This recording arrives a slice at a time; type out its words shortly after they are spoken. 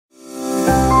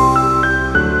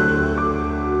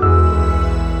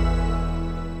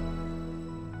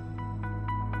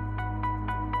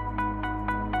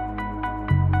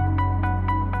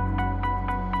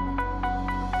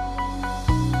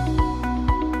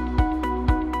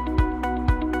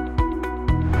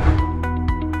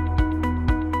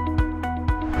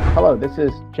Hello, this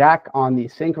is Jack on the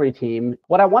Syncari team.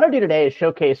 What I want to do today is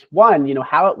showcase one,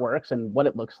 how it works and what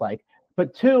it looks like,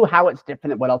 but two, how it's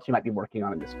different than what else you might be working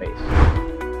on in this space.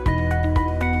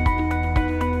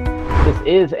 This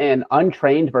is an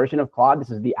untrained version of Claude. This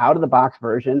is the out-of-the-box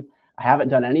version. I haven't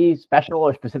done any special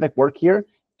or specific work here,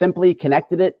 simply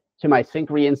connected it to my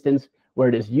Syncari instance where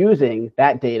it is using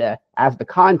that data as the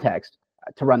context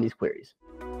to run these queries.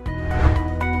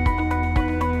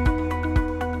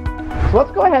 So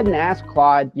let's go ahead and ask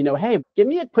Claude, hey, give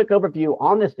me a quick overview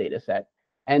on this data set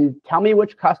and tell me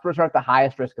which customers are at the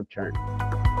highest risk of churn.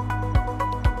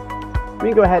 We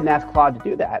can go ahead and ask Claude to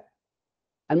do that.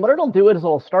 And what it'll do is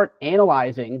it'll start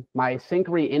analyzing my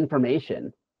Syncari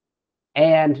information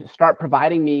and start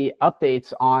providing me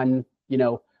updates on,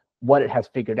 what it has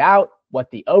figured out,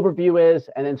 what the overview is,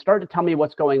 and then start to tell me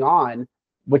what's going on,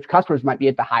 which customers might be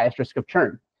at the highest risk of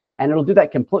churn. And it'll do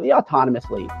that completely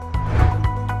autonomously.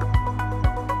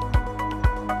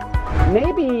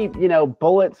 Maybe,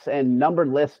 bullets and numbered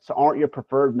lists aren't your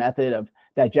preferred method of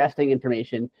digesting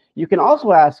information. You can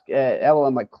also ask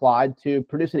LLM like Claude to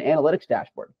produce an analytics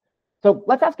dashboard. So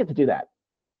let's ask it to do that.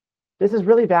 This is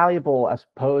really valuable as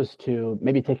opposed to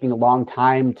maybe taking a long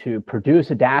time to produce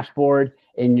a dashboard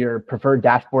in your preferred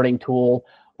dashboarding tool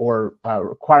or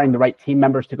requiring the right team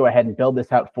members to go ahead and build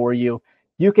this out for you.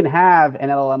 You can have an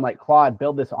LLM like Claude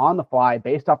build this on the fly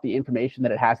based off the information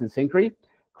that it has in Syncari,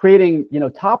 creating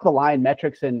top of the line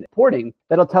metrics and reporting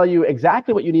that'll tell you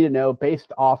exactly what you need to know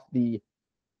based off the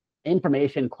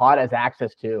information Claude has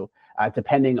access to,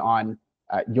 depending on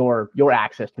your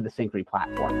access to the Syncari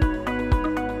platform.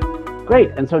 Great,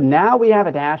 and so now we have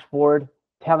a dashboard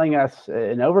telling us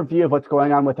an overview of what's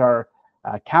going on with our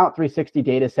Count 360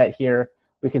 data set here.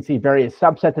 We can see various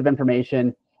subsets of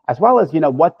information, as well as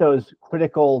what those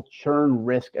critical churn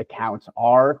risk accounts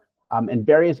are, and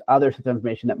various other sets of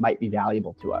information that might be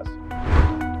valuable to us.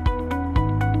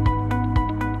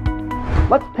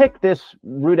 Let's pick this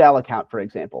Rudell account, for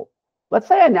example. Let's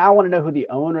say I now want to know who the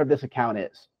owner of this account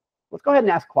is. Let's go ahead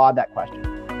and ask Claude that question.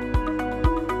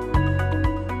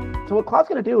 So what Claude's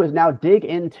going to do is now dig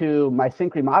into my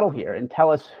Syncari model here and tell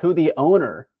us who the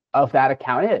owner of that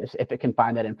account is, if it can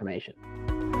find that information.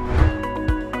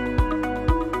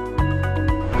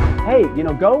 Hey,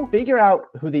 go figure out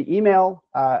who the email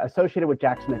associated with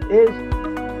Jack Smith is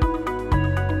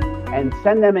and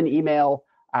send them an email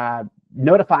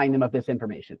notifying them of this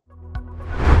information.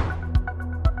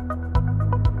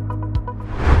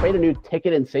 Create a new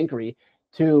ticket in Syncari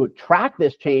to track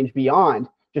this change beyond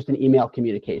just an email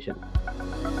communication.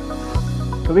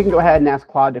 So we can go ahead and ask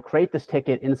Claude to create this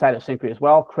ticket inside of Syncari as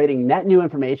well, creating net new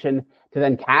information to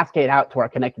then cascade out to our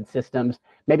connected systems,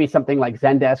 maybe something like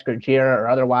Zendesk or Jira or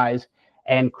otherwise,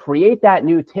 and create that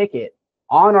new ticket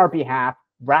on our behalf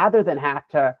rather than have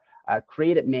to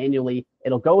create it manually.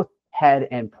 It'll go ahead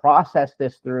and process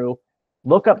this through,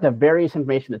 look up the various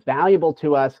information that's valuable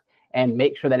to us, and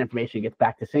make sure that information gets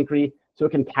back to Syncari so it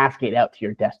can cascade out to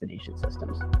your destination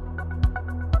systems.